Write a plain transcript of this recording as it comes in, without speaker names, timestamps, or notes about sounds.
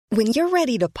When you're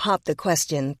ready to pop the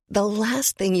question, the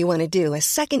last thing you want to do is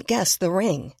second-guess the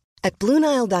ring. At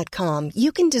BlueNile.com,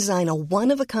 you can design a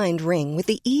one-of-a-kind ring with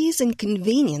the ease and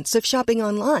convenience of shopping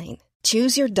online.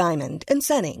 Choose your diamond and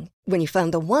setting. When you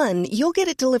find the one, you'll get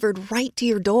it delivered right to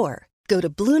your door. Go to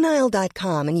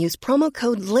BlueNile.com and use promo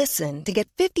code LISTEN to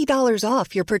get $50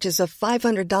 off your purchase of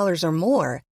 $500 or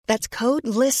more. That's code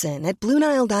LISTEN at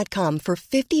BlueNile.com for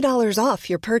 $50 off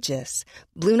your purchase.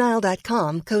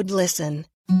 BlueNile.com, code LISTEN.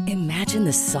 Imagine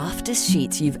the softest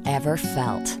sheets you've ever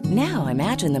felt. Now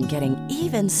imagine them getting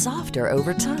even softer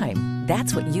over time.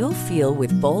 That's what you'll feel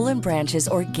with Boll & Branch's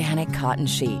organic cotton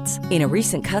sheets. In a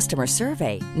recent customer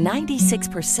survey,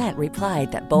 96%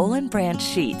 replied that Boll & Branch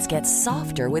sheets get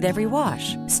softer with every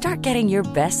wash. Start getting your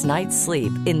best night's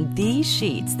sleep in these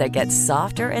sheets that get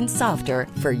softer and softer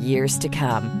for years to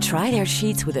come. Try their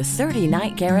sheets with a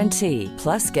 30-night guarantee.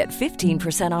 Plus, get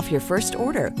 15% off your first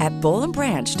order at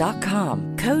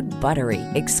bollandbranch.com. Code BUTTERY.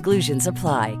 Exclusions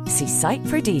apply. See site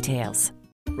for details.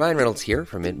 Ryan Reynolds here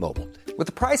from Mint Mobile. With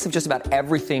the price of just about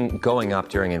everything going up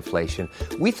during inflation,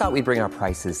 we thought we'd bring our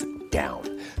prices down.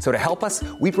 So to help us,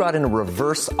 we brought in a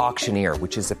reverse auctioneer,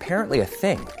 which is apparently a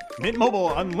thing. Mint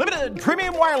Mobile Unlimited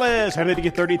Premium Wireless. How to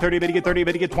get 30, 30, bit to get 30,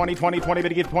 bit to get 20, 20, 20, bit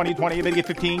to get 20, 20, bit to get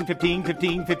 15, 15,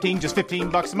 15, 15, just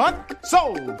 $15 a month?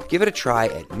 Sold! Give it a try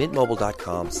at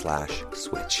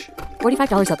mintmobile.com/switch.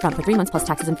 $45 up front for 3 months plus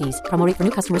taxes and fees. Promo rate for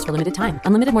new customers for limited time.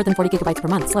 Unlimited more than 40 gigabytes per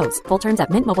month. Slows full terms at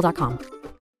mintmobile.com.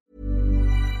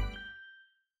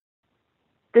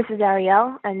 This is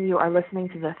Ariel, and you are listening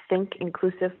to the Think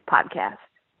Inclusive podcast.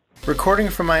 Recording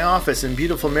from my office in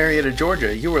beautiful Marietta,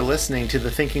 Georgia, you are listening to the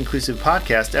Think Inclusive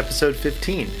podcast, episode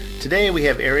 15. Today we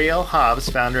have Ariel Hobbs,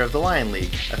 founder of the Lion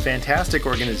League, a fantastic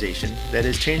organization that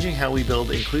is changing how we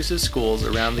build inclusive schools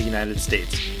around the United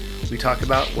States. We talk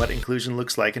about what inclusion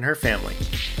looks like in her family,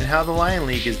 and how the Lion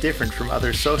League is different from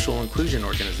other social inclusion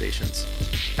organizations.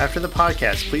 After the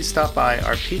podcast, please stop by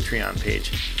our Patreon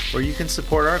page, where you can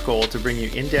support our goal to bring you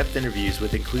in-depth interviews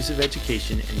with inclusive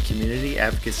education and community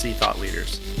advocacy thought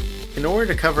leaders. In order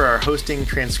to cover our hosting,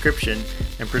 transcription,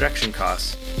 and production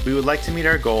costs, we would like to meet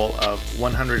our goal of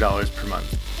 $100 per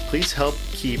month. Please help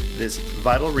keep this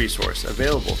vital resource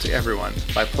available to everyone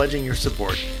by pledging your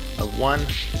support of $1,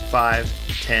 $5,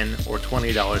 $10, or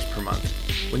 $20 per month.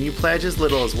 When you pledge as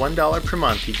little as $1 per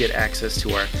month, you get access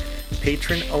to our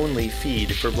patron-only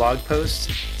feed for blog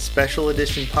posts, special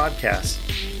edition podcasts,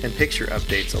 and picture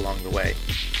updates along the way.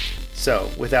 So,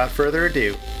 without further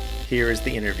ado, here is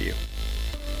the interview.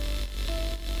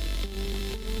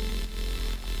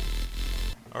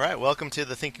 All right, welcome to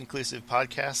the Think Inclusive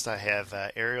podcast. I have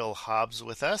Ariel Hobbs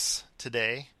with us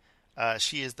today.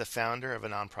 She is the founder of a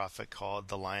nonprofit called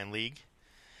the Lion League.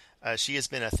 She has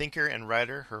been a thinker and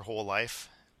writer her whole life,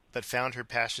 but found her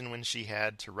passion when she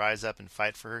had to rise up and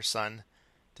fight for her son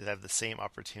to have the same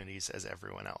opportunities as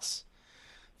everyone else.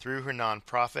 Through her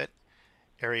nonprofit,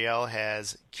 Ariel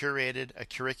has curated a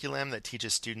curriculum that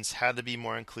teaches students how to be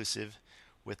more inclusive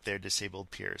with their disabled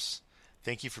peers.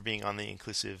 Thank you for being on the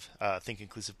Think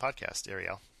Inclusive podcast,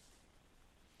 Ariel.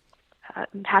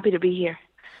 I'm happy to be here.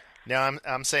 Now,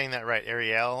 I'm saying that right,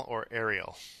 Ariel or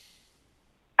Ariel?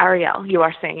 Ariel, you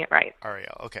are saying it right.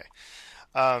 Ariel, okay.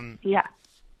 Yeah.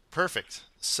 Perfect.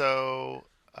 So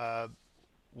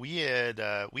we had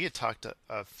talked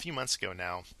a few months ago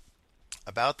now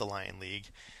about the Lion League,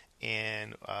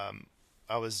 and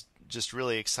I was just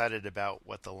really excited about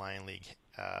what the Lion League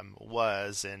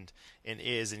was and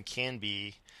is and can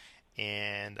be,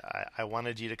 and I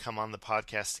wanted you to come on the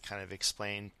podcast to kind of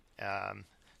explain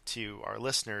to our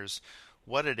listeners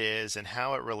what it is and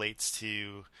how it relates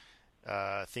to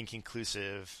thinking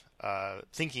inclusive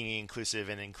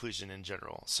and inclusion in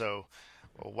general. So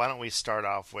why don't we start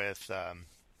off with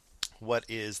what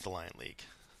is the Lion League?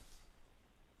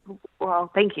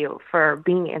 Well, thank you for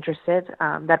being interested.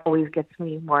 That always gets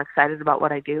me more excited about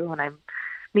what I do, when I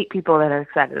meet people that are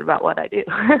excited about what I do.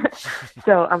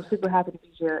 So I'm super happy to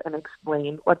be here and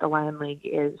explain what the Lion League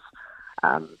is.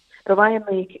 The Lion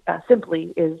League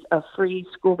simply is a free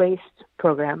school-based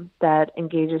program that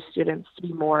engages students to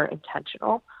be more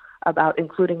intentional about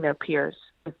including their peers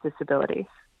with disabilities.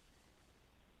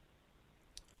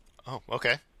 Oh,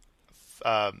 okay.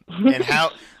 And how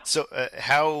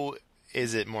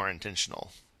is it more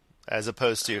intentional as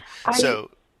opposed to?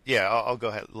 I'll go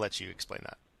ahead and let you explain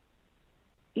that.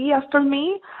 Yeah, for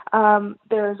me,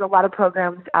 there's a lot of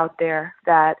programs out there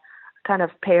that kind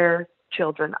of pair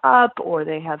children up, or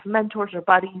they have mentors or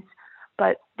buddies,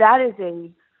 but that is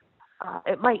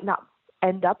it might not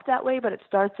end up that way, but it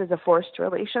starts as a forced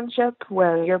relationship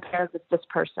where you're paired with this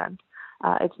person.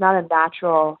 It's not a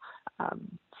natural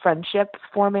friendship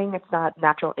forming. It's not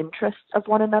natural interests of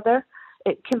one another.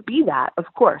 It can be that, of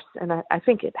course, and I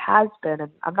think it has been,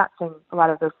 and I'm not saying a lot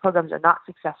of those programs are not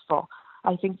successful.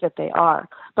 I think that they are.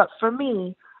 But for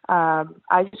me,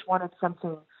 I just wanted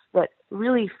something that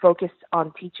really focused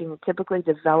on teaching, typically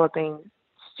developing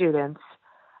students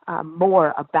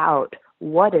more about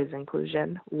what is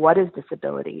inclusion, what is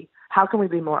disability, how can we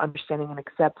be more understanding and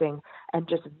accepting, and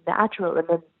just natural, and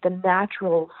then the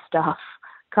natural stuff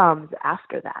comes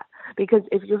after that. Because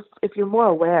if you're more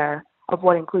aware of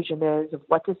what inclusion is, of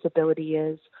what disability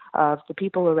is, of the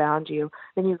people around you,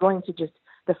 then you're going to just,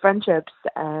 the friendships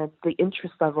and the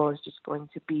interest level is just going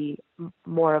to be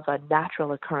more of a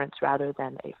natural occurrence rather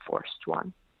than a forced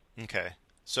one. Okay.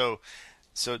 So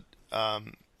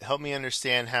help me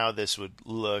understand how this would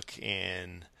look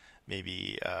in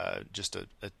maybe just a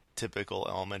typical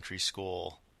elementary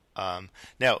school.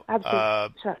 Now,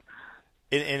 absolutely. Sure.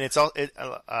 And it's all.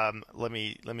 Let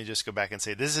me just go back and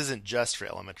say this isn't just for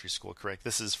elementary school, correct?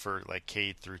 This is for like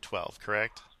K through 12,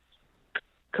 correct?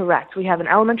 Correct. We have an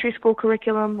elementary school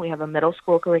curriculum, we have a middle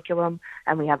school curriculum,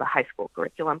 and we have a high school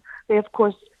curriculum. They, of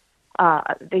course,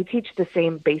 they teach the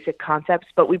same basic concepts,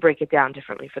 but we break it down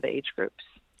differently for the age groups.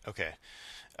 Okay.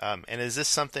 And is this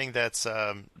something that's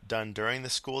done during the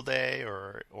school day,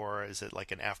 or is it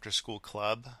like an after-school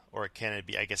club, or can it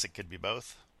be? I guess it could be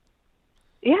both.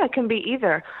 Yeah, it can be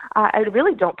either. I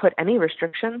really don't put any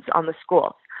restrictions on the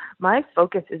schools. My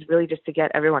focus is really just to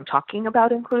get everyone talking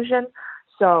about inclusion.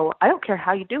 So I don't care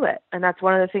how you do it. And that's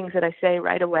one of the things that I say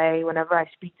right away whenever I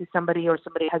speak to somebody or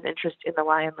somebody has interest in the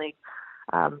Lion League.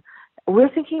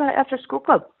 We're thinking about after school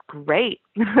club. Great.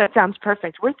 That sounds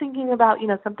perfect. We're thinking about,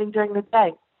 something during the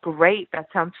day. Great. That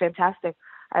sounds fantastic.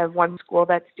 I have one school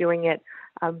that's doing it.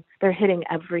 They're hitting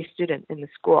every student in the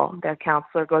school. Their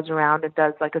counselor goes around and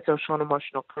does like a social and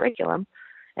emotional curriculum.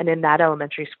 And in that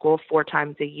elementary school, 4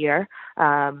 times a year,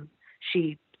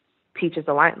 she teaches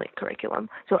the Lion League curriculum.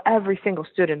 So every single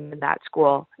student in that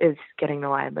school is getting the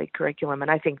Lion League curriculum. And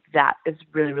I think that is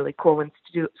really, really cool when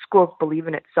schools believe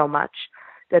in it so much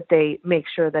that they make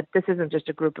sure that this isn't just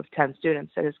a group of 10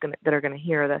 students that are going to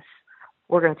hear this.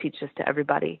 We're going to teach this to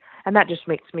everybody. And that just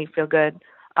makes me feel good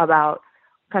about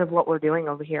kind of what we're doing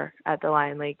over here at the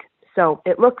Lion League. So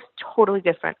it looks totally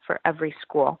different for every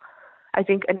school. I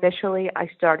think initially I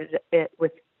started it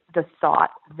with the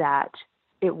thought that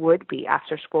it would be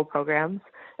after school programs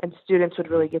and students would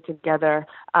really get together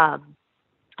and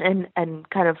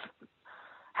kind of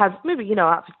have maybe,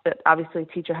 obviously a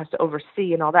teacher has to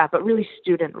oversee and all that, but really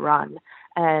student run.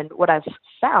 And what I've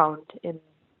found in,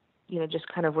 just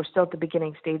kind of, we're still at the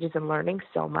beginning stages and learning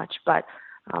so much, but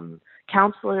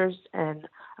counselors and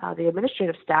the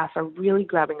administrative staff are really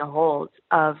grabbing a hold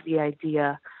of the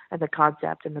idea and the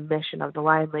concept and the mission of the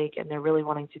Lion League, and they're really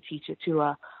wanting to teach it to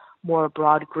a more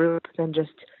broad group than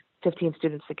just 15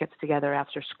 students that gets together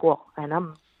after school. And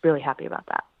I'm really happy about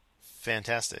that.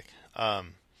 Fantastic.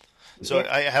 So yeah.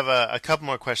 I have a couple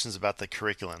more questions about the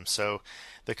curriculum. So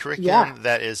the curriculum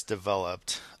that is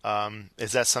developed,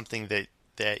 is that something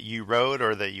that you wrote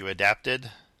or that you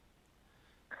adapted?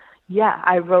 Yeah,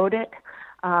 I wrote it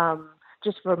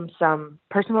just from some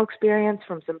personal experience,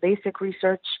 from some basic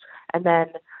research, and then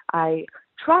I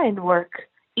try and work.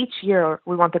 Each year,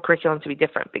 we want the curriculum to be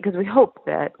different because we hope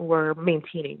that we're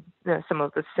maintaining some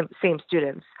of the same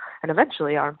students, and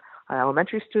eventually our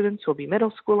elementary students will be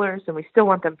middle schoolers, and we still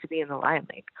want them to be in the Lion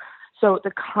League. So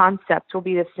the concept will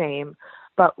be the same,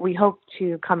 but we hope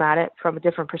to come at it from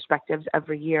different perspectives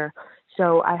every year.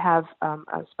 So I have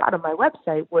a spot on my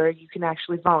website where you can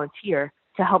actually volunteer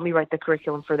to help me write the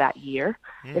curriculum for that year.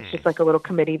 It's just like a little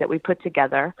committee that we put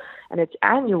together, and it's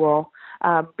annual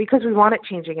because we want it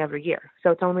changing every year.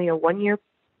 So it's only a 1-year,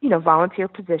 volunteer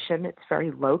position. It's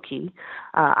very low-key.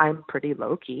 I'm pretty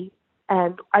low-key.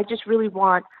 And I just really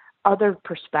want other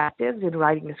perspectives in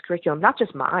writing this curriculum, not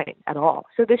just mine at all.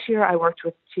 So this year I worked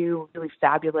with 2 really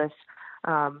fabulous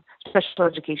special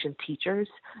education teachers,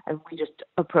 and we just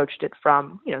approached it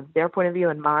from, their point of view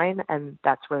and mine, and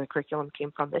that's where the curriculum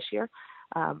came from this year.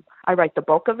 I write the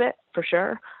bulk of it for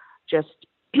sure, just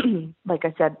like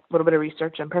I said, a little bit of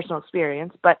research and personal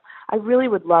experience, but I really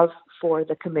would love for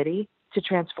the committee to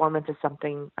transform into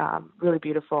something really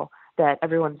beautiful that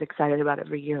everyone's excited about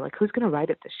every year. Like, who's going to write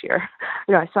it this year?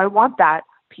 So I want that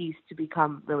piece to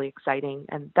become really exciting,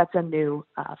 and that's a new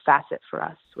facet for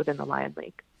us within the Lion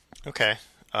League. Okay.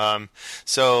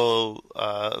 So,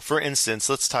 for instance,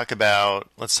 let's talk about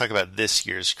this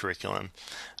year's curriculum.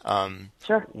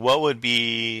 Sure. What would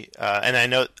be, and I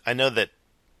know that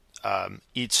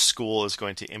each school is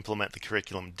going to implement the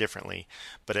curriculum differently,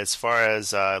 but as far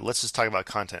as let's just talk about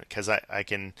content, because I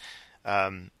can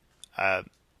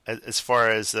as far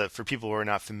as for people who are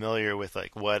not familiar with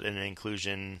like what an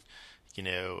inclusion,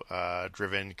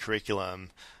 driven curriculum,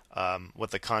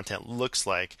 what the content looks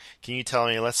like, can you tell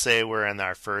me, let's say we're in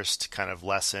our first kind of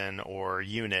lesson or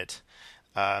unit,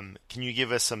 can you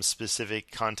give us some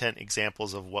specific content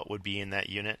examples of what would be in that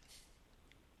unit?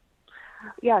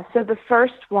 Yeah, so the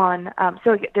first one,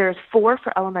 so there's 4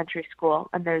 for elementary school,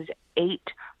 and there's 8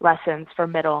 lessons for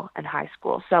middle and high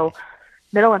school. So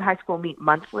middle and high school meet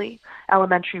monthly.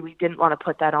 Elementary, we didn't want to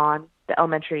put that on the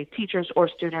elementary teachers or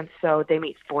students, so they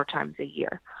meet 4 times a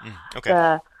year. Okay.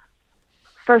 The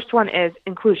first one is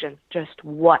inclusion, just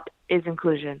what is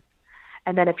inclusion?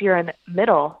 And then if you're in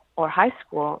middle or high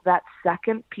school, that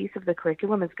second piece of the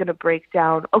curriculum is going to break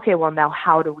down, okay, well, now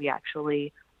how do we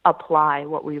actually apply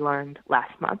what we learned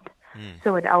last month?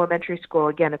 So in elementary school,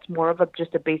 again, it's more of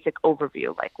just a basic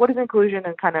overview, like what is inclusion,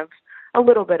 and kind of a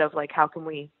little bit of like how can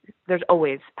we, there's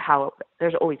always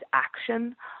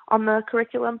action on the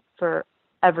curriculum for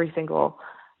every single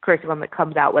curriculum that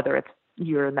comes out, whether it's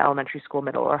you're in the elementary school,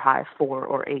 middle or high, 4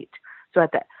 or 8. So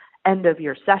at the end of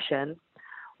your session,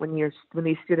 when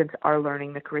these students are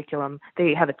learning the curriculum,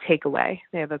 they have a takeaway.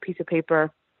 They have a piece of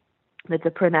paper that's a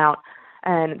printout,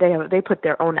 and they put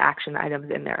their own action items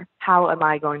in there. How am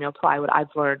I going to apply what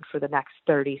I've learned for the next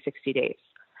 30, 60 days?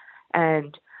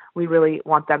 And we really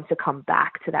want them to come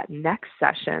back to that next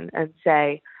session and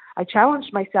say, I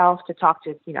challenged myself to talk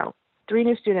to, 3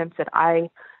 new students that I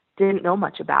didn't know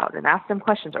much about and ask them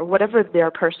questions or whatever their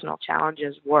personal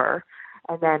challenges were.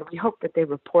 And then we hope that they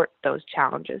report those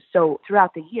challenges. So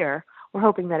throughout the year, we're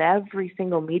hoping that every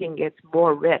single meeting gets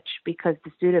more rich because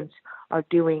the students are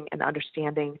doing and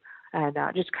understanding and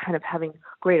just kind of having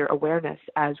greater awareness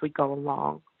as we go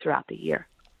along throughout the year.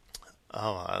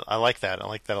 Oh, I like that. I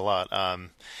like that a lot.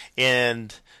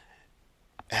 And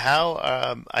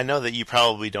how, I know that you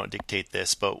probably don't dictate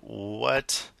this, but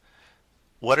what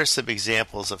are some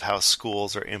examples of how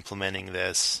schools are implementing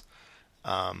this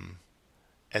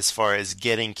as far as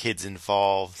getting kids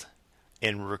involved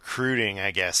in recruiting,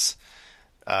 I guess,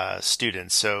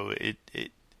 students? So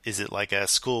is it like a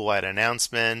school-wide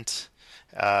announcement?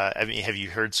 Have you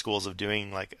heard schools of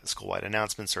doing like school-wide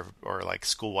announcements or like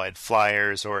school-wide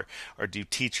flyers, or do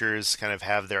teachers kind of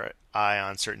have their eye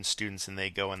on certain students and they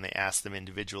go and they ask them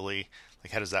individually?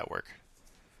 Like, how does that work?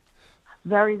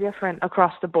 Very different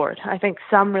across the board. I think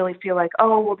some really feel like,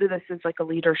 oh, we'll do this as like a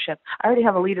leadership. I already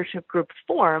have a leadership group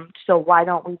formed, so why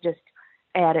don't we just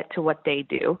add it to what they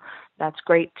do? That's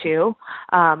great too.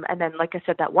 And then, like I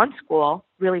said, that one school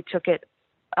really took it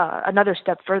another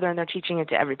step further, and they're teaching it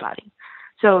to everybody.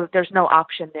 So there's no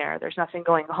option there. There's nothing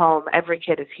going home. Every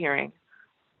kid is hearing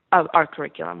of our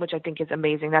curriculum, which I think is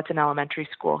amazing. That's an elementary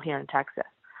school here in Texas.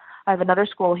 I have another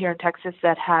school here in Texas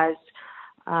that has,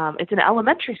 it's an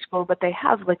elementary school, but they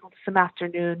have like some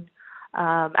afternoon,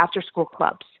 after school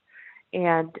clubs.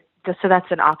 And so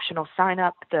that's an optional sign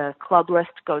up. The club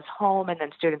list goes home, and then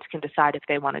students can decide if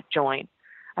they want to join.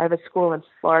 I have a school in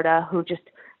Florida who just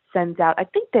sends out, I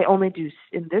think they only do,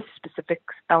 in this specific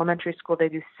elementary school, they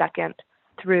do 2nd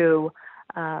through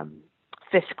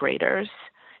 5th graders,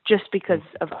 just because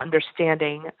of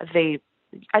understanding.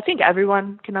 I think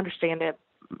everyone can understand it,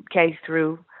 K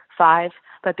through 5,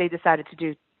 but they decided to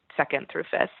do 2nd through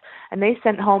 5th. And they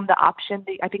sent home the option.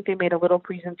 I think they made a little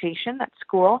presentation at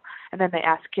school, and then they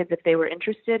asked kids if they were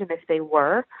interested, and if they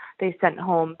were, they sent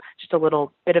home just a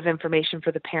little bit of information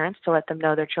for the parents to let them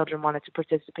know their children wanted to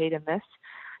participate in this.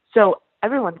 So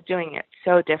everyone's doing it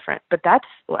so different, but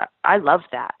I love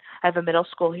that. I have a middle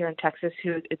school here in Texas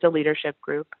it's a leadership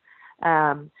group,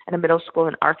 and a middle school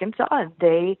in Arkansas, and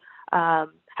they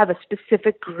have a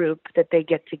specific group that they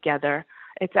get together.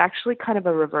 It's actually kind of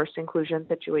a reverse inclusion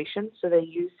situation. So they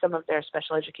use some of their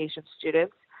special education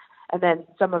students, and then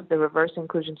some of the reverse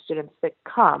inclusion students that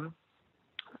come,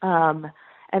 and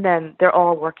then they're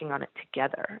all working on it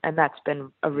together. And that's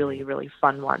been a really, really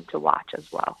fun one to watch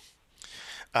as well.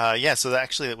 So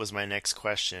that was my next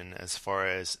question, as far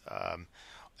as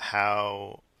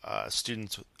how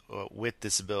students with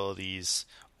disabilities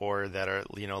or that are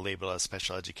labeled as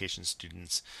special education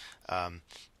students,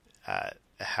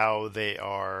 how they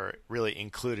are really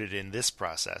included in this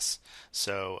process.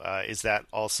 So is that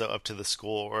also up to the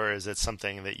school, or is it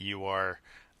something that you are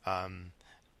on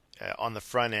the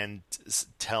front end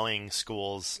telling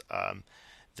schools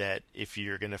that if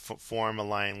you're going to form a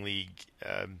Lion League,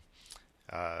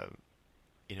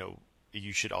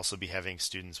 you should also be having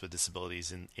students with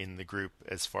disabilities in the group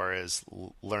as far as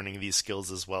learning these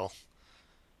skills as well?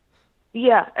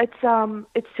 Yeah,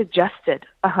 it's suggested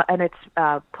and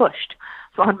it's pushed.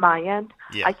 So on my end,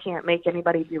 I can't make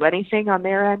anybody do anything on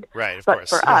their end. Right, of but course.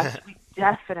 For us, we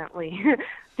definitely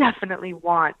definitely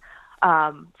want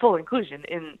full inclusion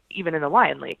even in the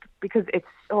Lion League, because it's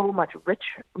so much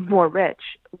more rich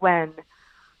when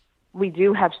we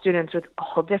do have students with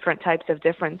all different types of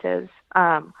differences,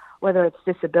 whether it's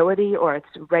disability or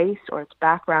it's race or it's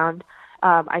background.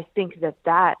 I think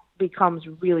that becomes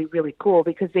really, really cool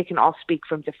because they can all speak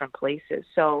from different places.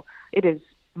 So it is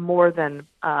more than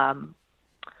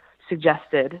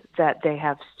suggested that they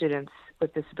have students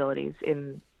with disabilities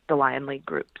in the Lion League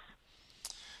groups.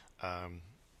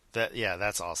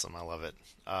 That's awesome. I love it.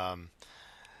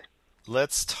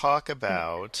 Let's talk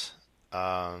about,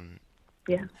 I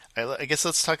guess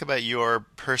let's talk about your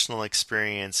personal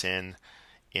experience in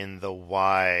the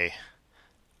why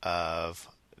of,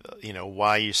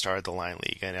 why you started the Lion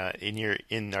League. And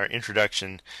in our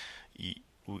introduction,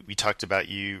 we talked about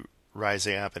you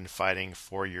rising up and fighting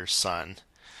for your son.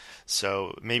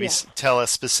 So maybe tell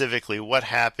us specifically what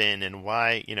happened and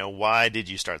why did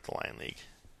you start the Lion League?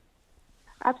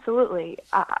 Absolutely.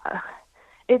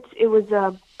 It was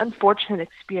an unfortunate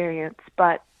experience,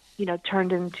 but,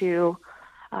 turned into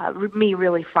me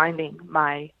really finding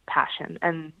my passion.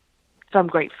 And so I'm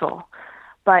grateful.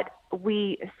 But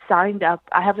we signed up.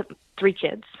 I have 3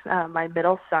 kids. My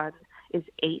middle son is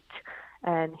 8,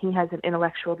 and he has an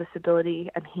intellectual disability,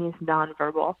 and he's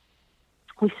nonverbal.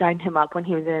 We signed him up when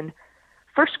he was in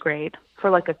first grade for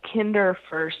like a kinder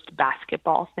first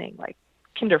basketball thing, like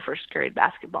kinder first grade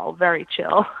basketball, very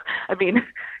chill. I mean,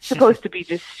 supposed to be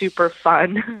just super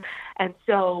fun. And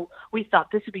so we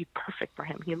thought this would be perfect for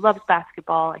him. He loves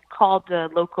basketball. I called the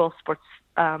local sports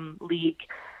league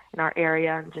in our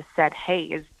area and just said,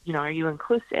 hey, are you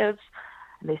inclusive?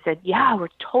 And they said, yeah, we're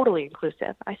totally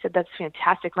inclusive. I said, that's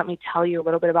fantastic. Let me tell you a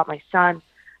little bit about my son.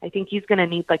 I think he's going to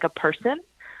need like a person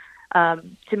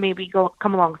to maybe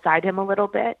come alongside him a little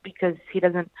bit because he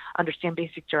doesn't understand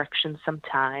basic directions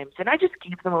sometimes. And I just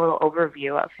gave them a little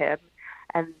overview of him.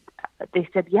 And they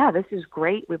said, yeah, this is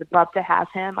great. We would love to have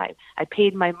him. I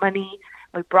paid my money.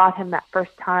 We brought him that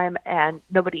first time, and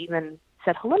nobody even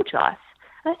said hello to us.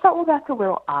 And I thought, well, that's a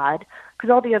little odd because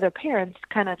all the other parents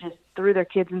kind of just threw their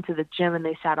kids into the gym and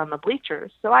they sat on the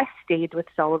bleachers. So I stayed with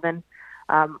Sullivan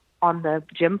on the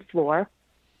gym floor,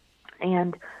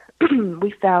 and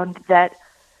we found that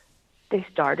they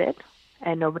started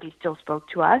and nobody still spoke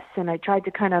to us. And I tried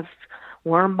to kind of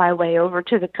worm my way over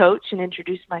to the coach and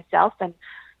introduce myself, and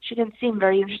she didn't seem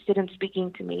very interested in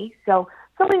speaking to me. So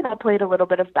Sully and I played a little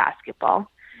bit of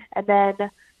basketball, and then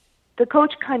the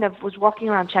coach kind of was walking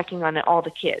around checking on all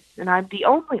the kids, and I'm the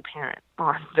only parent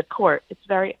on the court. It's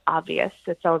very obvious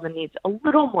that Sullivan needs a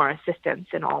little more assistance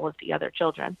than all of the other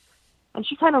children. And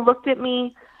she kind of looked at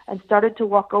me and started to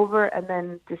walk over and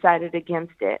then decided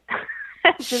against it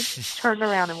and just turned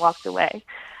around and walked away.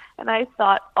 And I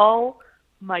thought, oh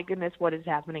my goodness, what is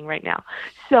happening right now?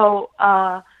 So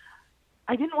I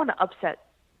didn't want to upset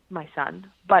my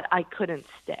son, but I couldn't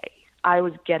stay. I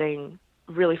was getting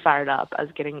really fired up. I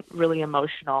was getting really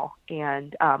emotional,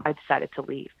 and I decided to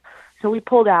leave. So we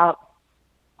pulled out.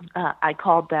 I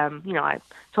called them. I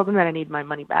told them that I needed my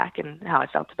money back and how I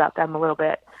felt about them a little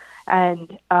bit.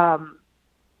 And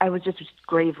I was just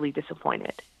gravely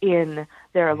disappointed in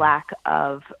their lack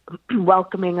of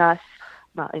welcoming us,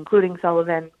 including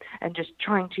Sullivan, and just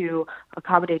trying to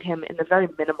accommodate him in the very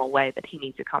minimal way that he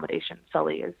needs accommodation.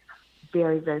 Sully is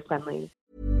very, very friendly.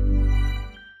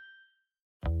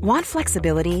 Want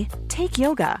flexibility? Take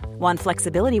yoga. Want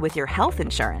flexibility with your health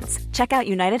insurance? Check out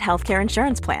United Healthcare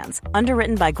Insurance Plans.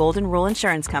 Underwritten by Golden Rule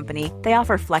Insurance Company, they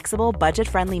offer flexible,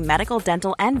 budget-friendly medical,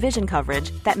 dental, and vision coverage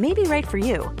that may be right for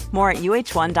you. More at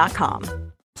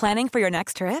uh1.com. Planning for your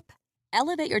next trip?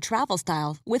 Elevate your travel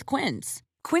style with Quince.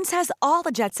 Quince has all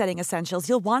the jet-setting essentials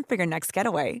you'll want for your next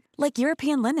getaway, like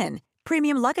European linen,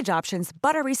 premium luggage options,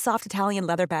 buttery soft Italian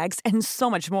leather bags, and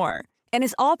so much more. And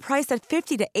is all priced at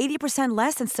 50 to 80%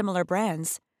 less than similar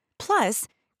brands. Plus,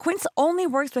 Quince only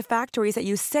works with factories that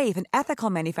use safe and ethical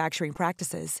manufacturing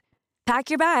practices. Pack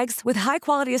your bags with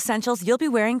high-quality essentials you'll be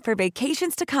wearing for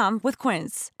vacations to come with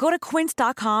Quince. Go to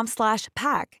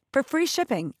quince.com/pack for free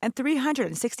shipping and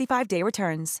 365-day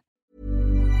returns.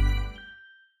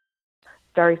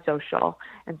 Very social.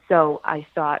 And so I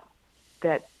thought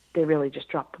that they really just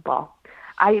dropped the ball.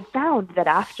 I found that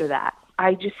after that,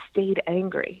 I just stayed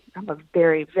angry. I'm a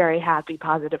very, very happy,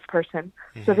 positive person.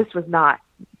 Mm-hmm. So this was not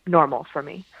normal for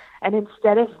me. And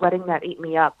instead of letting that eat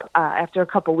me up, after a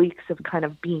couple weeks of kind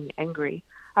of being angry,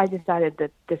 I decided that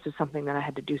this was something that I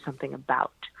had to do something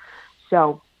about.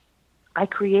 So I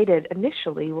created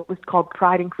initially what was called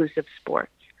Pride Inclusive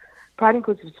Sports. Pride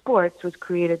Inclusive Sports was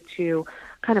created to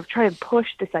kind of try and push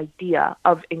this idea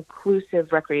of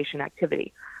inclusive recreation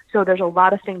activity. So there's a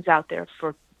lot of things out there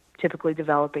for typically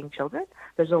developing children.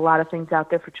 There's a lot of things out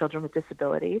there for children with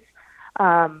disabilities.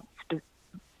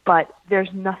 But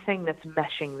there's nothing that's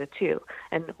meshing the two.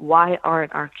 And why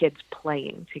aren't our kids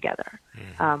playing together?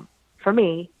 For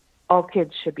me, all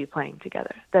kids should be playing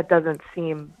together. That doesn't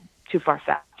seem too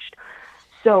far-fetched.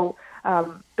 So,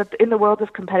 but in the world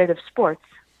of competitive sports,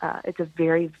 it's a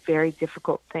very, very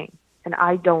difficult thing. And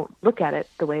I don't look at it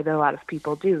the way that a lot of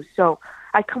people do. So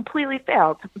I completely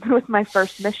failed with my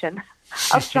first mission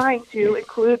of trying to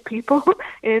include people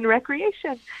in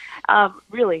recreation.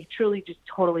 Really, truly just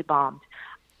totally bombed.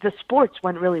 The sports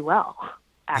went really well,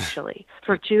 actually.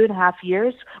 For 2.5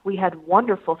 years, we had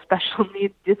wonderful special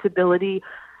needs disability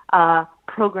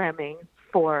programming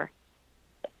and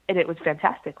it was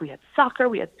fantastic. We had soccer,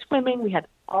 we had swimming, we had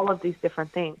all of these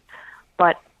different things.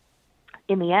 But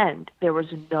in the end, there was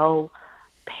no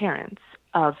parents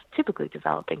of typically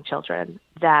developing children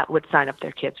that would sign up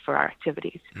their kids for our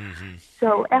activities.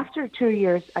 So after 2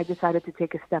 years, I decided to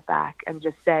take a step back and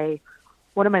just say,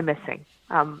 what am I missing?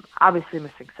 Obviously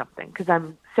missing something because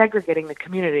I'm segregating the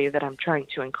community that I'm trying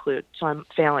to include. So I'm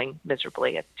failing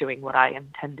miserably at doing what I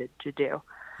intended to do.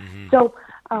 So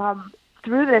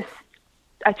through this,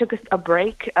 I took a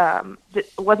break.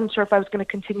 Wasn't sure if I was going to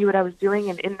continue what I was doing.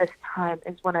 And in this time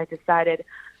is when I decided,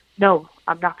 no,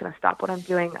 I'm not going to stop what I'm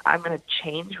doing. I'm going to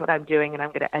change what I'm doing, and I'm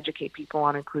going to educate people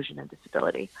on inclusion and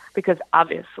disability because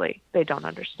obviously they don't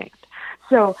understand.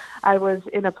 So I was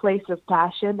in a place of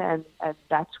passion, and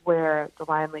that's where the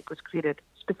Lion League was created,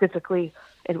 specifically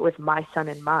with my son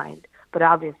in mind, but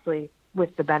obviously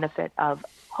with the benefit of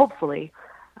hopefully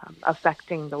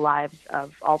affecting the lives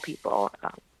of all people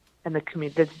and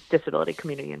the disability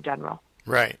community in general.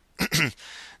 Right.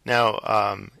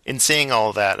 Now, in saying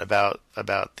all that about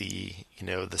the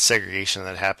the segregation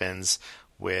that happens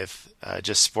with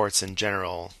just sports in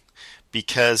general,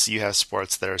 because you have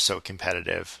sports that are so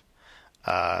competitive,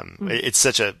 it's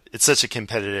such a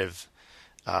competitive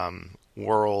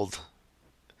world,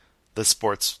 the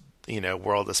sports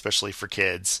world, especially for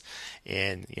kids,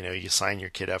 and you sign your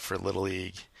kid up for Little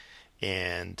League,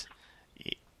 and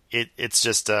it's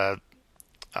just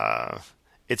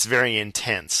it's very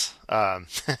intense.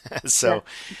 So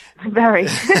very.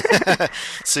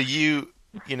 So you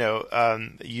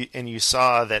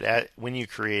saw that when you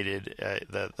created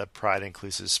the Pride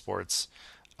Inclusive Sports,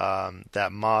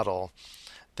 that model,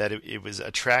 that it was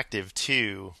attractive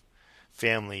to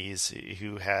families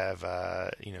who have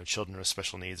children with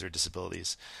special needs or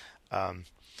disabilities.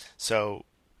 So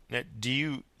do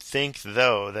you think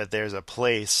though that there's a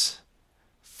place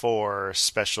for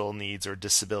special needs or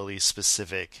disability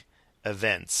specific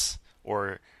events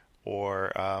or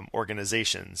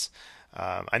organizations?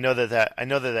 I know that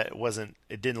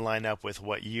it didn't line up with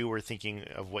what you were thinking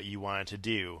of what you wanted to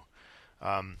do.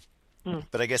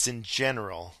 But I guess in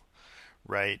general,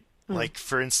 right? Like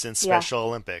for instance, Special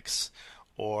Olympics,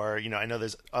 or I know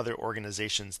there's other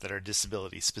organizations that are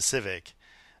disability specific.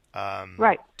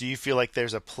 Right. Do you feel like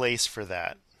there's a place for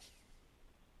that?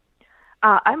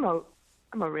 I'm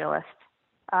a realist.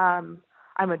 I'm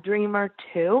a dreamer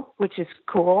too, which is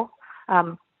cool.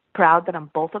 I'm proud that I'm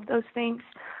both of those things,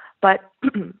 but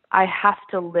I have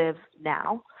to live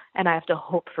now and I have to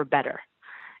hope for better.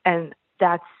 And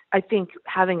I think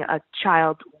having a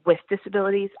child with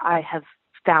disabilities, I have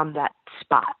found that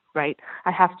spot, right?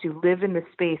 I have to live in the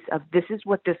space of this is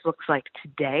what this looks like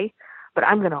today, but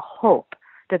I'm going to hope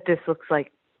that this looks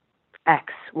like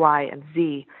X, Y, and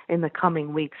Z in the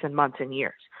coming weeks and months and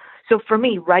years. So for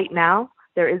me, right now,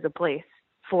 there is a place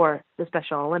for the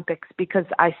Special Olympics because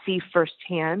I see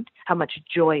firsthand how much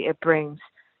joy it brings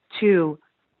to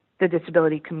the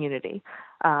disability community.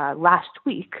 Last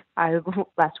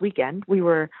weekend, we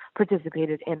were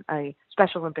participated in a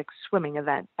Special Olympics swimming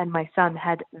event, and my son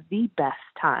had the best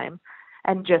time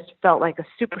and just felt like a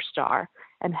superstar.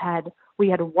 And we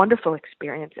had a wonderful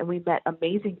experience, and we met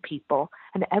amazing people,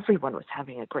 and everyone was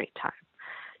having a great time.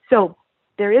 So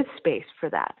there is space for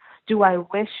that. Do I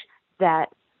wish that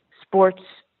sports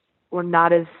were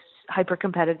not as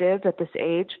hyper-competitive at this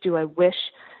age? Do I wish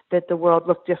that the world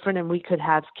looked different and we could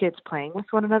have kids playing with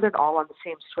one another all on the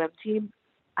same swim team?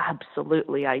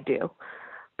 Absolutely, I do.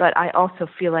 But I also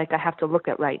feel like I have to look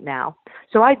at right now.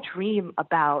 So I dream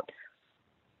about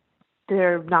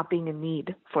there not being a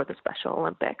need for the Special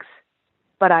Olympics,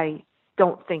 but I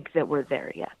don't think that we're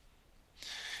there yet.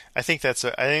 I think that's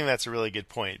a really good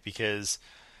point because,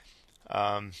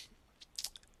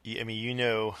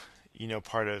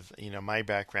 part of my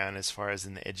background as far as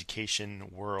in the education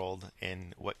world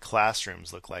and what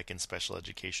classrooms look like in special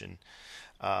education,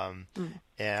 and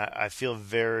I feel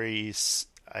very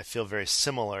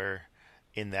similar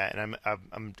in that, and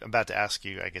I'm about to ask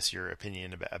you, I guess, your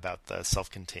opinion about the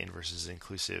self-contained versus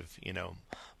inclusive,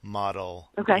 model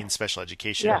in special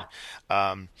education.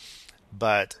 Yeah.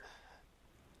 But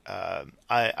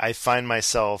I find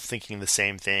myself thinking the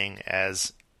same thing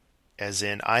as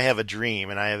in I have a dream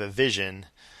and I have a vision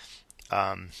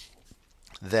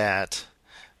that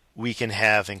we can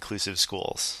have inclusive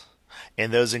schools.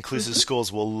 And those inclusive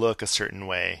schools will look a certain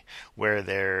way where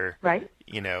they're, right.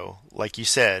 Like you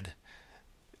said,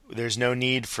 there's no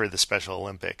need for the Special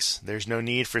Olympics. There's no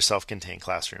need for self-contained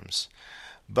classrooms.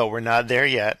 But we're not there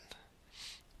yet,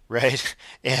 right?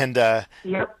 And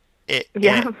yep.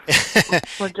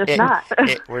 We're just not.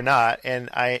 We're not. And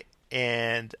I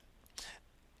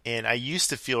used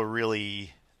to feel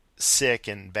really sick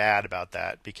and bad about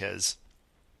that because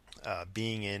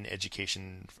being in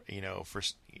education, for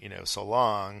so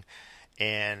long,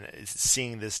 and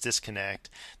seeing this disconnect,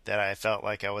 that I felt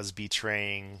like I was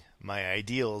betraying my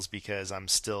ideals because I'm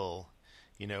still,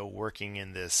 working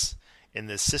in this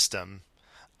system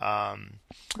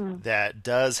that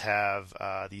does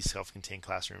have these self-contained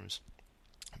classrooms.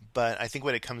 But I think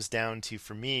what it comes down to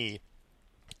for me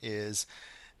is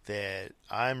that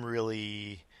I'm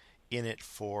really in it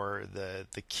for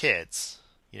the kids.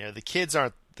 The kids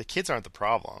aren't the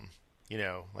problem.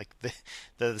 Like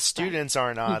the students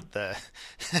are not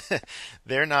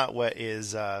they're not what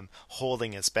is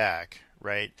holding us back,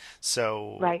 right?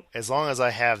 So right. As long as I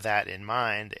have that in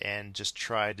mind and just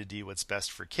try to do what's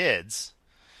best for kids,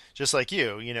 just like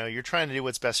you're trying to do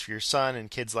what's best for your son and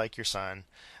kids like your son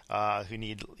who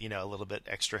need a little bit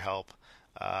extra help,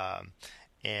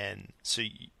 and so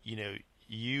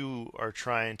you are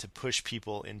trying to push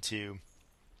people into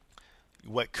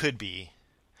what could be.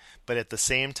 But at the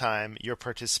same time, you're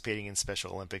participating in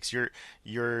Special Olympics.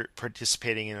 You're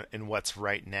participating in what's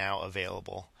right now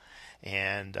available,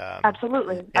 and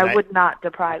absolutely, and I would not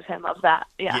deprive him of that.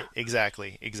 Yeah,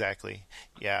 exactly.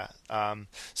 Yeah.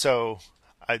 So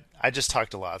I just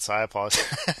talked a lot, so I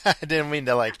apologize. I didn't mean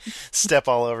to step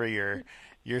all over your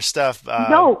stuff.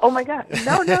 No, oh my God,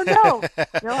 no. No,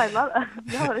 I love.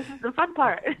 No, this is the fun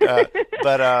part.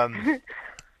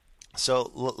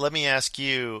 So let me ask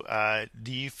you: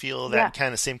 do you feel that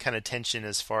same kind of tension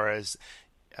as far as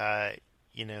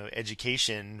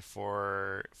education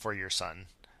for your son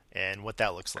and what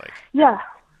that looks like? Yeah.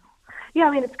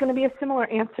 I mean, it's going to be a similar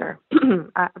answer.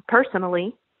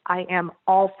 Personally, I am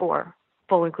all for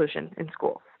full inclusion in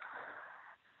schools,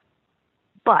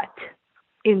 but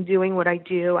in doing what I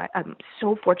do, I'm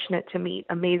so fortunate to meet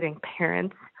amazing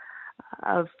parents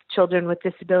of children with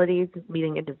disabilities,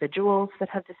 meeting individuals that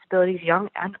have disabilities, young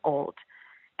and old.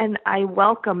 And I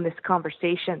welcome this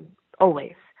conversation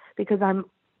always because I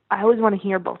always want to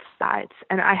hear both sides,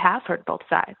 and I have heard both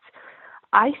sides.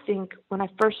 I think when I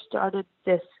first started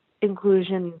this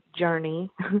inclusion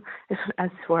journey, as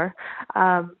it were,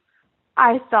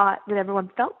 I thought that everyone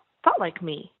felt like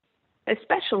me,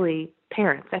 especially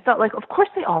parents. I felt like, of course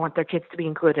they all want their kids to be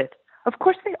included. Of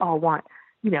course they all want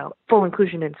full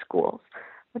inclusion in schools.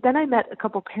 But then I met a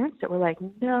couple parents that were like,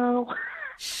 no,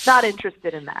 not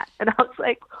interested in that. And I was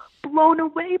like blown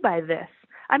away by this.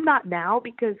 I'm not now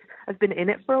because I've been in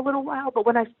it for a little while, but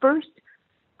when I first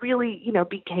really,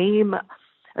 became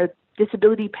a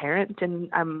disability parent, and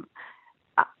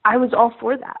I was all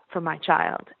for that for my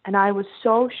child. And I was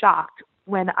so shocked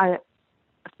when I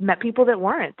met people that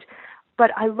weren't.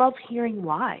 But I love hearing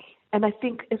why. And I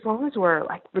think as long as we're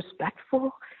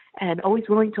respectful and always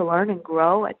willing to learn and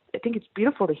grow, I think it's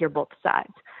beautiful to hear both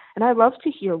sides. And I love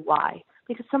to hear why,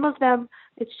 because some of them,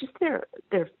 it's just their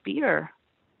fear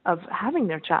of having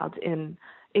their child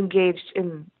engaged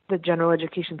in the general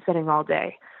education setting all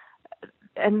day.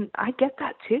 And I get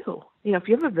that too. If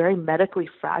you have a very medically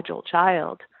fragile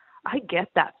child, I get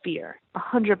that fear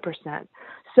 100%.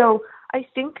 So I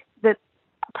think that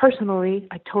personally,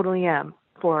 I totally am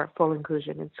for full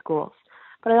inclusion in schools.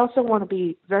 But I also want to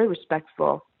be very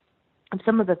respectful of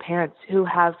some of the parents who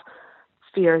have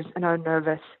fears and are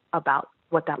nervous about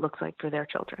what that looks like for their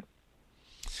children.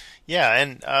 Yeah,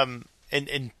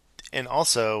 and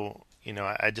also,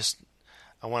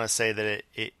 I want to say that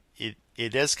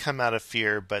it does come out of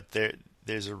fear, but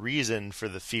there's a reason for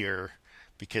the fear,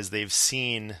 because they've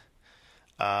seen,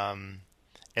 and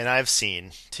I've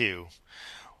seen too,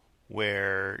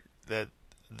 where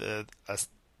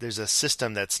there's a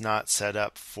system that's not set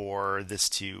up for this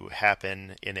to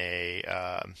happen in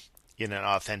an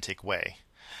authentic way.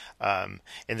 And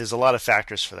there's a lot of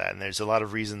factors for that, and there's a lot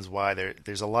of reasons why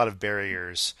there's a lot of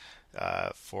barriers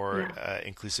for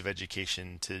inclusive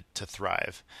education to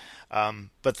thrive.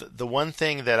 But the one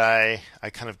thing that I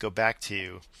kind of go back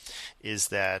to is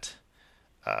that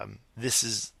this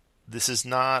is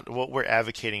not what we're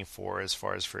advocating for as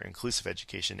far as for inclusive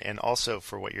education, and also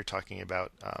for what you're talking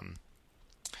about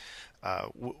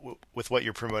with what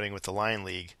you're promoting with the Lion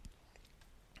League.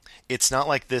 It's not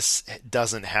like this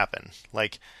doesn't happen.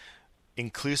 Like,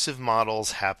 inclusive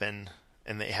models happen,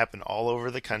 and they happen all over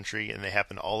the country, and they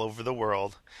happen all over the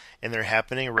world, and they're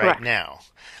happening right Correct. now.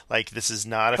 Like, this is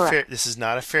not this is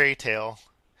not a fairy tale.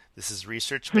 This is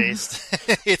research based.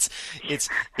 it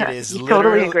is you literally,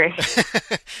 totally agree.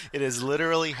 It is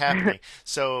literally happening.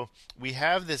 So we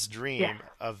have this dream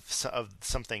of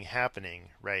something happening,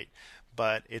 right?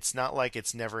 But it's not like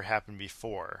it's never happened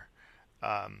before.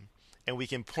 And we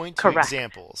can point to Correct.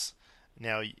 examples.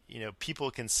 Now, people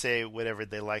can say whatever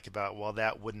they like about, well,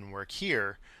 that wouldn't work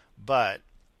here, but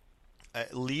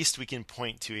at least we can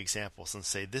point to examples and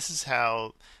say, this is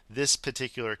how this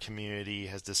particular community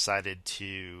has decided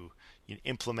to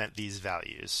implement these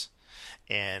values.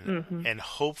 And and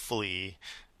hopefully,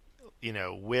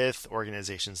 with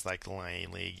organizations like the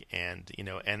Lion League and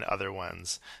and other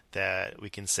ones, that we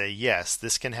can say, yes,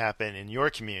 this can happen in your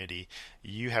community.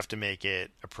 You have to make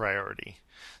it a priority.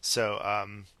 So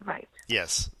Right.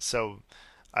 yes, so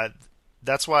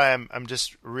that's why I'm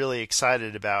just really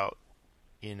excited about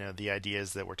the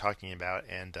ideas that we're talking about,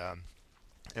 and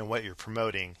what you're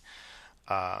promoting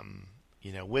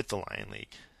with the Lion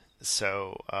League.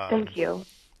 So Thank you.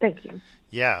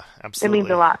 Yeah, absolutely. It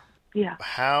means a lot. Yeah.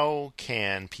 How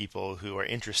can people who are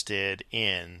interested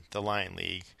in the Lion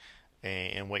League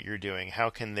and what you're doing, how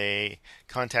can they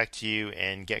contact you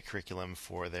and get curriculum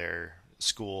for their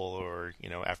school or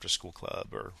after school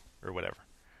club or whatever?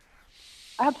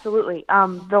 Absolutely.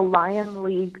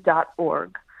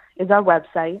 TheLionLeague.org is our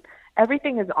website.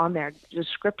 Everything is on there.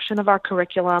 Description of our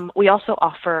curriculum. We also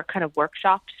offer kind of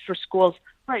workshops for schools.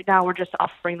 Right now, we're just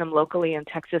offering them locally in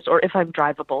Texas, or if I'm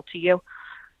drivable to you.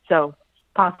 So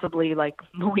possibly like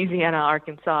Louisiana,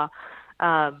 Arkansas.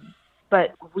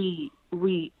 But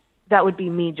that would be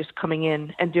me just coming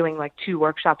in and doing like 2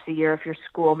 workshops a year if your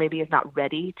school maybe is not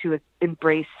ready to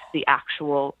embrace the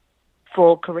actual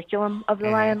full curriculum of the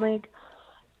Lion League.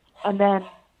 And then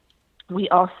we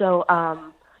also,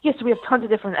 so we have tons of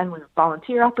different and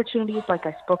volunteer opportunities like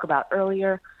I spoke about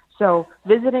earlier. So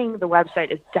visiting the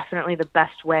website is definitely the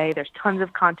best way. There's tons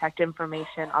of contact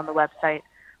information on the website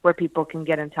where people can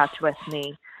get in touch with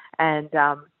me. And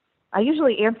I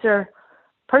usually answer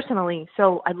personally,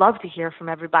 so I'd love to hear from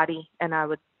everybody, and I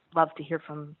would love to hear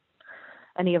from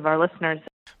any of our listeners.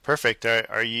 Perfect.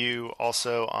 Are you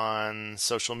also on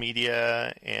social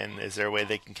media, and is there a way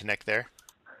they can connect there?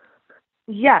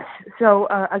 Yes. So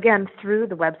again, through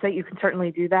the website, you can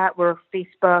certainly do that. We're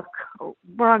Facebook.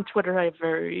 We're on Twitter. I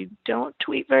don't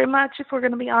tweet very much, if we're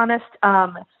going to be honest.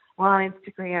 We're on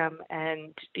Instagram,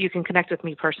 and you can connect with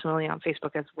me personally on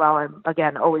Facebook as well. I'm,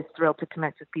 again, always thrilled to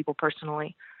connect with people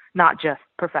personally, not just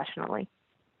professionally.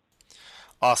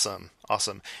 Awesome.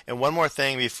 And one more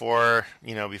thing before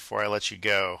I let you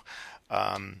go.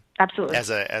 Absolutely.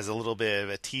 As a little bit of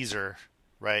a teaser,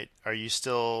 right? Are you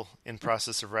still in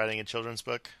process of writing a children's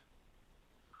book?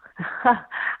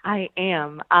 I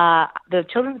am. The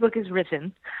children's book is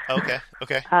written. Okay.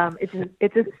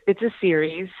 It's a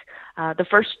series. The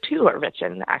first 2 are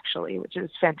written, actually, which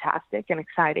is fantastic and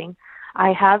exciting.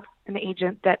 I have an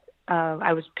agent that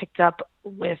I was picked up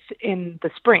with in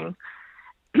the spring,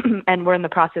 and we're in the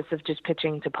process of just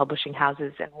pitching to publishing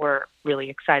houses, and we're really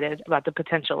excited about the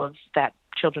potential of that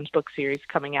children's book series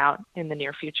coming out in the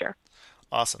near future.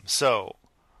 Awesome. So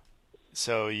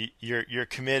you're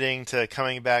committing to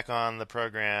coming back on the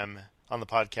program, on the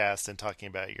podcast, and talking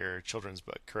about your children's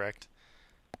book, correct?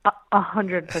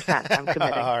 100%. I'm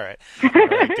committing. All right.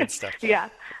 Good stuff. Yeah.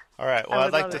 All right. Well,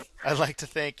 I'd like to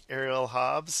thank Ariel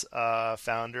Hobbs,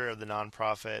 founder of the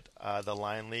nonprofit the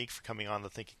Lion League, for coming on the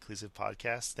Think Inclusive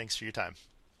podcast. Thanks for your time.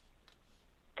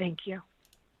 Thank you.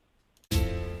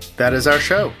 That is our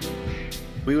show.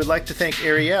 We would like to thank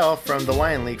Ariel from the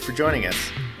Lion League for joining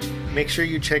us. Make sure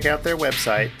you check out their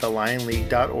website,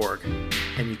 thelionleague.org,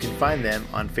 and you can find them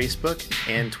on Facebook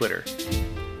and Twitter.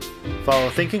 Follow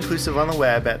Think Inclusive on the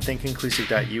web at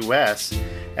thinkinclusive.us,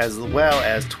 as well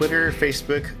as Twitter,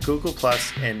 Facebook, Google+,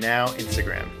 and now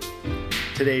Instagram.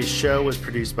 Today's show was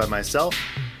produced by myself,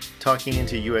 talking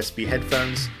into USB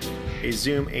headphones, a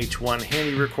Zoom H1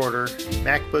 handy recorder,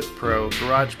 MacBook Pro,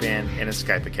 GarageBand, and a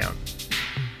Skype account.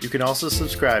 You can also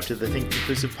subscribe to the Think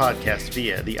Inclusive podcast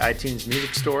via the iTunes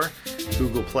Music Store,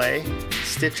 Google Play,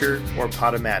 Stitcher, or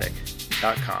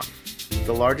Podomatic.com,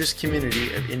 the largest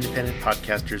community of independent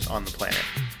podcasters on the planet.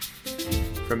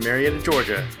 From Marietta,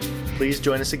 Georgia, please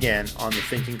join us again on the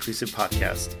Think Inclusive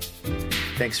podcast.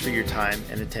 Thanks for your time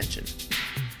and attention.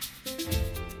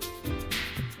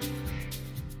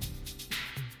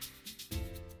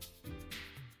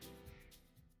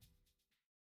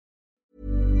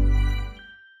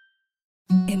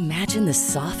 Imagine the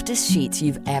softest sheets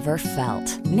you've ever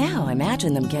felt. Now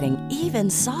imagine them getting even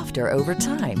softer over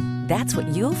time. That's what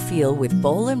you'll feel with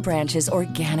Boll & Branch's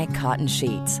organic cotton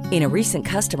sheets. In a recent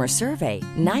customer survey,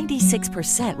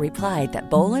 96% replied that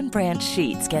Boll & Branch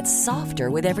sheets get softer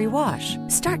with every wash.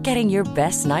 Start getting your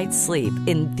best night's sleep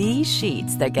in these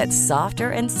sheets that get softer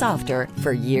and softer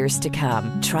for years to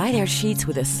come. Try their sheets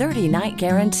with a 30-night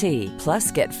guarantee. Plus,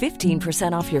 get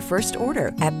 15% off your first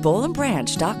order at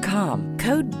bollandbranch.com.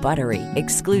 Code BUTTERY.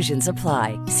 Exclusions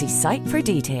apply. See site for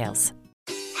details.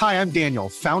 Hi, I'm Daniel,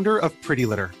 founder of Pretty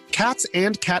Litter. Cats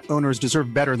and cat owners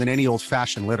deserve better than any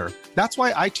old-fashioned litter. That's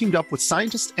why I teamed up with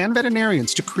scientists and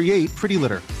veterinarians to create Pretty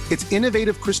Litter. Its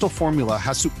innovative crystal formula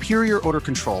has superior odor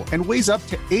control and weighs up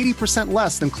to 80%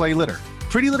 less than clay litter.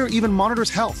 Pretty Litter even monitors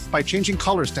health by changing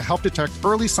colors to help detect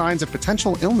early signs of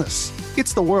potential illness.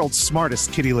 It's the world's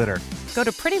smartest kitty litter. Go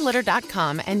to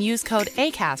prettylitter.com and use code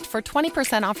ACAST for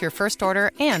 20% off your first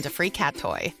order and a free cat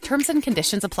toy. Terms and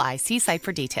conditions apply. See site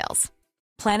for details.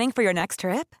 Planning for your next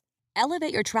trip?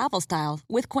 Elevate your travel style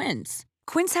with Quince.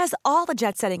 Quince has all the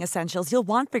jet-setting essentials you'll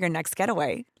want for your next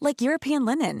getaway, like European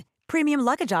linen, premium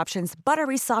luggage options,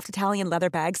 buttery soft Italian leather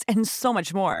bags, and so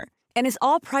much more. And is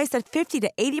all priced at 50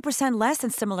 to 80% less than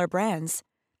similar brands.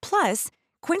 Plus,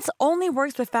 Quince only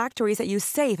works with factories that use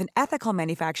safe and ethical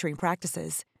manufacturing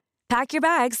practices. Pack your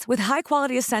bags with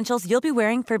high-quality essentials you'll be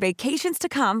wearing for vacations to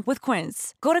come with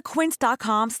Quince. Go to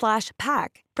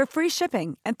quince.com/pack for free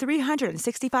shipping and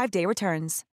 365-day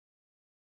returns.